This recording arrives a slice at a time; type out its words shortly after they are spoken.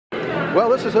Well,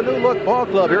 this is a new-look ball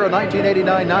club here in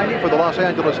 1989-90 for the Los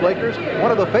Angeles Lakers. One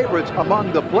of the favorites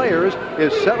among the players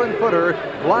is 7-footer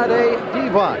Vlade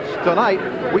Divac.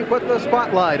 Tonight, we put the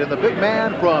spotlight on the big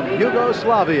man from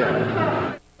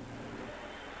Yugoslavia.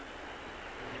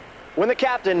 When the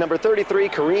captain, number 33,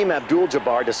 Kareem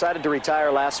Abdul-Jabbar, decided to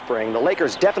retire last spring, the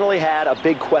Lakers definitely had a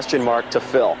big question mark to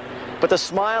fill. But the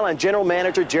smile on general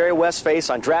manager Jerry West's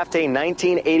face on draft day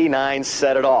 1989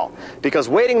 said it all. Because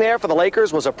waiting there for the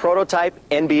Lakers was a prototype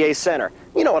NBA center.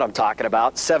 You know what I'm talking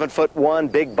about.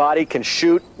 7'1", big body, can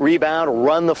shoot, rebound,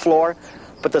 run the floor.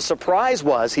 But the surprise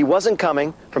was he wasn't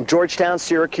coming from Georgetown,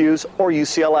 Syracuse, or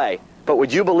UCLA. But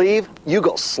would you believe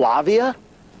Yugoslavia?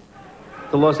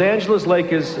 The Los Angeles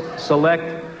Lakers select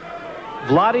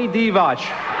Vlade Divac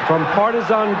from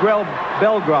Partizan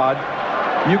Belgrade,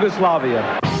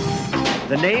 Yugoslavia.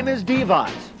 The name is Divac,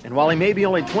 and while he may be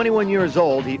only 21 years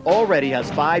old, he already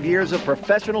has 5 years of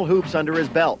professional hoops under his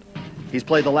belt. He's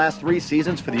played the last 3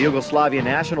 seasons for the Yugoslavia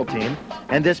national team,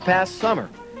 and this past summer,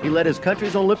 he led his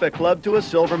country's Olympic club to a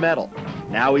silver medal.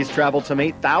 Now he's traveled some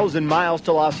 8,000 miles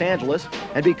to Los Angeles,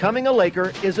 and becoming a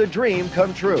Laker is a dream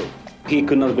come true. He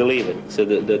could not believe it. So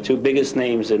the two biggest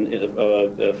names from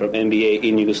NBA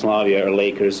in Yugoslavia are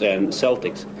Lakers and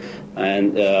Celtics.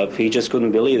 And he just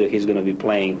couldn't believe that he's going to be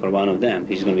playing for one of them.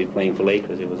 He's going to be playing for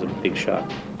Lakers. It was a big shock.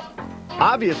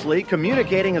 Obviously,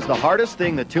 communicating is the hardest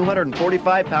thing the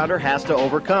 245-pounder has to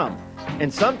overcome.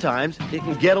 And sometimes it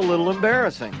can get a little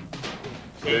embarrassing.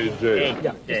 KJ.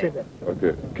 Yeah, J.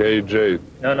 Okay, KJ.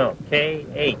 No,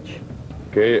 KH.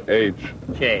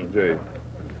 KH. J. J.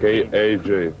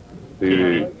 KAJ.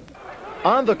 TV.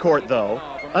 On the court, though,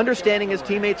 understanding his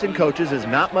teammates and coaches is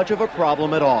not much of a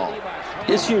problem at all.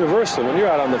 It's universal. When you're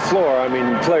out on the floor, I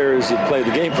mean, players that play the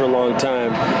game for a long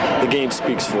time, the game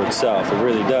speaks for itself. It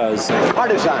really does.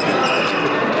 Partizan.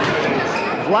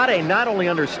 Vlade not only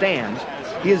understands,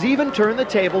 he has even turned the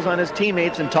tables on his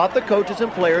teammates and taught the coaches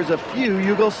and players a few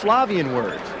Yugoslavian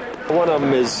words. One of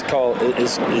them is called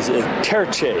is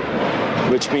terce,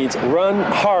 which means run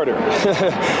harder,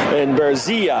 and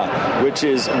berzia, which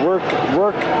is work.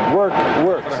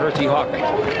 Hersey Hawk.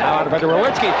 Now out of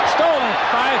Rowitsky. Stolen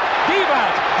by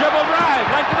Divac. Dribble drive.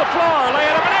 Right to the floor. Lay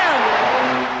it up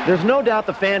and in. There's no doubt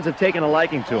the fans have taken a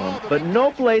liking to him, but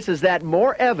no place is that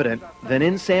more evident than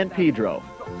in San Pedro.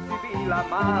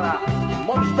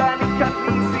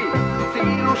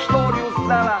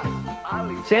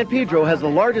 San Pedro has the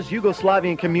largest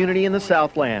Yugoslavian community in the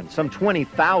Southland, some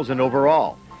 20,000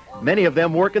 overall. Many of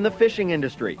them work in the fishing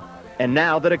industry. And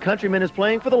now that a countryman is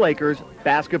playing for the Lakers,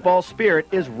 basketball spirit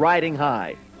is riding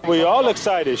high. We're all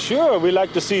excited. Sure, we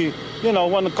like to see,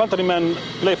 one countryman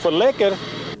play for Lakers.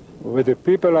 With the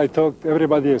people I talk,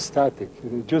 everybody is ecstatic.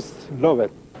 They just love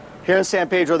it. Here in San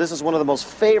Pedro, this is one of the most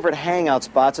favorite hangout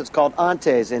spots. It's called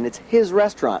Antes, and it's his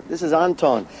restaurant. This is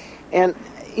Anton. And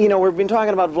we've been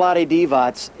talking about Vlade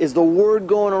Divac. Is the word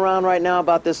going around right now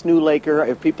about this new Laker?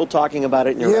 Are people talking about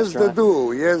it in your restaurant?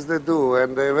 Yes, they do.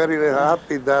 And they're very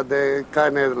happy that the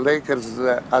kind of Lakers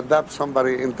adapt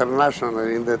somebody international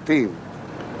in the team,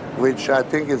 which I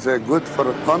think is good for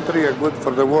the country and good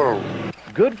for the world.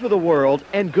 Good for the world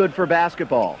and good for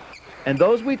basketball. And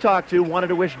those we talked to wanted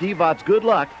to wish Divac good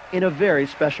luck in a very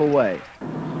special way.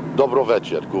 Dobro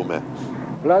večer, gume.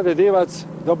 Vlade Divac,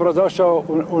 dobrodošao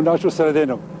u našu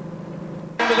sredinu.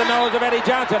 Into the nose of Eddie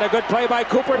Johnson. A good play by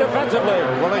Cooper defensively.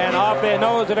 And off the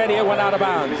nose of Eddie, it went out of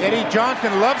bounds. Eddie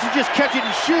Johnson loves to just catch it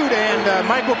and shoot, and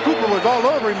Michael Cooper was all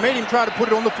over him, made him try to put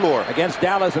it on the floor. Against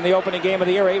Dallas in the opening game of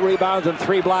the year, 8 rebounds and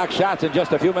 3 block shots in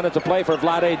just a few minutes of play for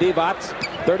Vlade Divac.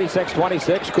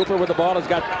 36-26. Cooper with the ball has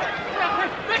got...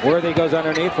 Worthy goes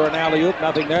underneath for an alley-oop.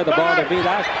 Nothing there. The ball to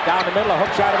Vidas. Down the middle. A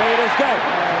hook shot of 8 is good.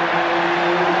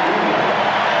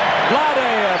 Vlade,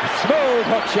 a smooth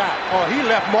hook shot. Oh, he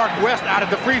left Mark West out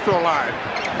of the free throw line.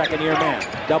 Second-year man.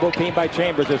 Double team by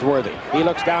Chambers is Worthy. He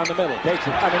looks down the middle. Takes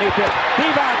it underneath it.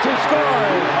 Divac who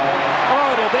scores.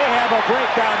 Oh, did they have a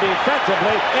breakdown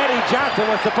defensively? Eddie Johnson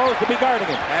was supposed to be guarding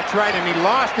him. That's right, and he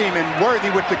lost him, and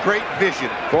Worthy with the great vision.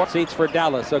 4 seats for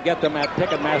Dallas, so get them at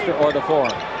Ticketmaster or the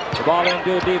Forum. The ball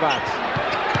into Divac.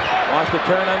 Wants to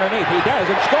turn underneath. He does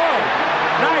and scores.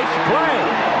 Nice play.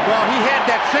 Well, he had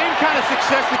that same kind of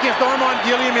success against Armand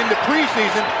Gilliam in the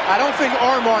preseason. I don't think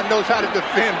Armand knows how to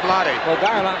defend Vlade. Well,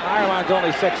 Armand's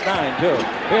only 6'9", too.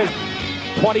 Here's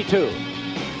 22.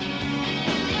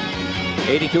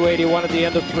 82-81 at the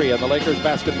end of 3 on the Lakers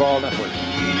Basketball Network.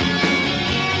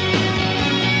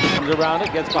 Comes around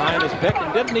it, gets behind his pick,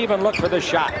 and didn't even look for the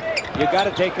shot. You got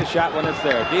to take the shot when it's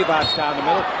there. Divac down the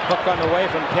middle. Hook underway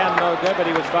from 10, no good, but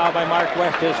he was fouled by Mark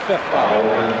West, his 5th foul.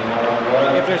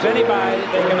 If there's anybody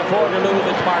they can afford to lose,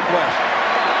 it's Mark West.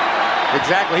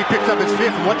 Exactly. He picks up his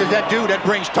fifth, and what does that do? That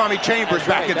brings Tommy Chambers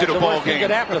back into the ball game. That's the worst thing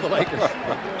that happened to the Lakers.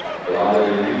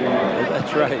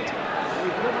 That's right.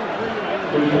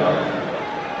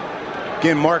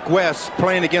 Again, Mark West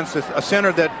playing against a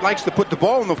center that likes to put the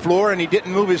ball on the floor, and he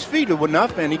didn't move his feet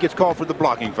enough, and he gets called for the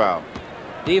blocking foul.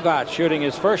 Divac shooting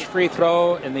his first free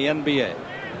throw in the NBA.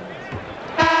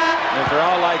 If they're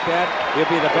all like that, he'll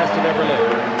be the best that ever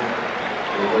lived.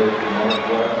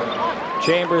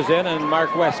 Chambers in, and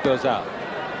Mark West goes out.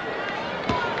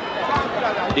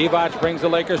 Divac brings the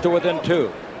Lakers to within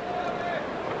 2.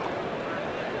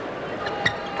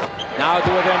 Now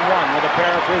to within 1 with a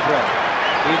pair of free throws.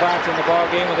 Divac in the ball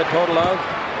game with a total of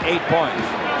 8 points.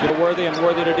 To Worthy and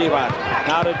Worthy to Divac.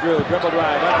 Now to Drew. Dribble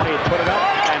drive underneath. Put it up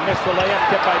and missed the layup.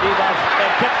 Tipped by Divac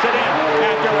and tips it in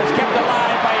after it was kept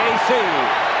alive by AC.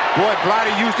 Boy,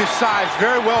 Vlade used his size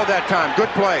very well that time. Good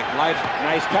play. Nice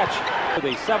catch.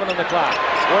 7 on the clock.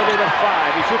 Worthy with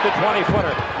 5. He shoots a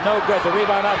 20-footer. No good. The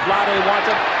rebound out. Vlade wants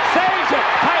it. Saves it.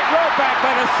 Tight rope back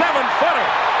by the 7-footer.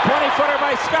 20-footer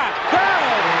by Scott.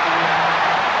 Good.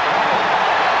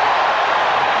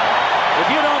 If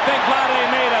you don't think Vlade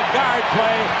made a guard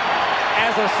play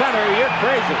as a center, you're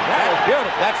crazy. That is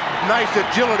beautiful. That's nice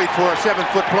agility for a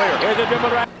 7-foot player. Here's a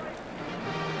dribble right.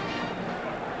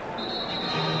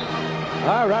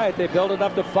 All right, they build it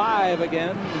up to 5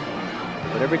 again.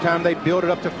 But every time they build it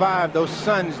up to 5, those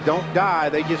Suns don't die.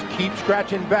 They just keep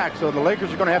scratching back. So the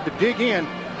Lakers are going to have to dig in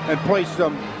and play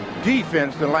some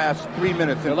defense the last 3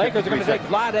 minutes. The Lakers are going to take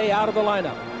Vlade out of the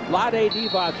lineup. Vlade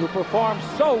Divac, who performed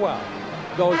so well,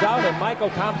 goes out, and Michael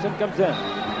Thompson comes in.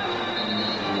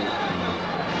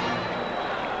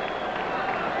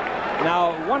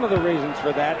 Now, one of the reasons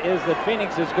for that is that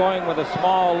Phoenix is going with a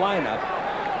small lineup.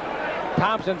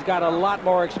 Thompson's got a lot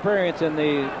more experience in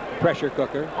the pressure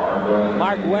cooker.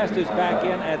 Mark West is back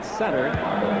in at center.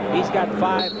 He's got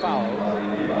 5 fouls.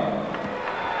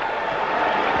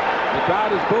 The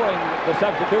crowd is booing the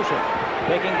substitution,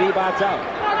 taking Divac out.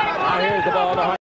 Now here's the ball to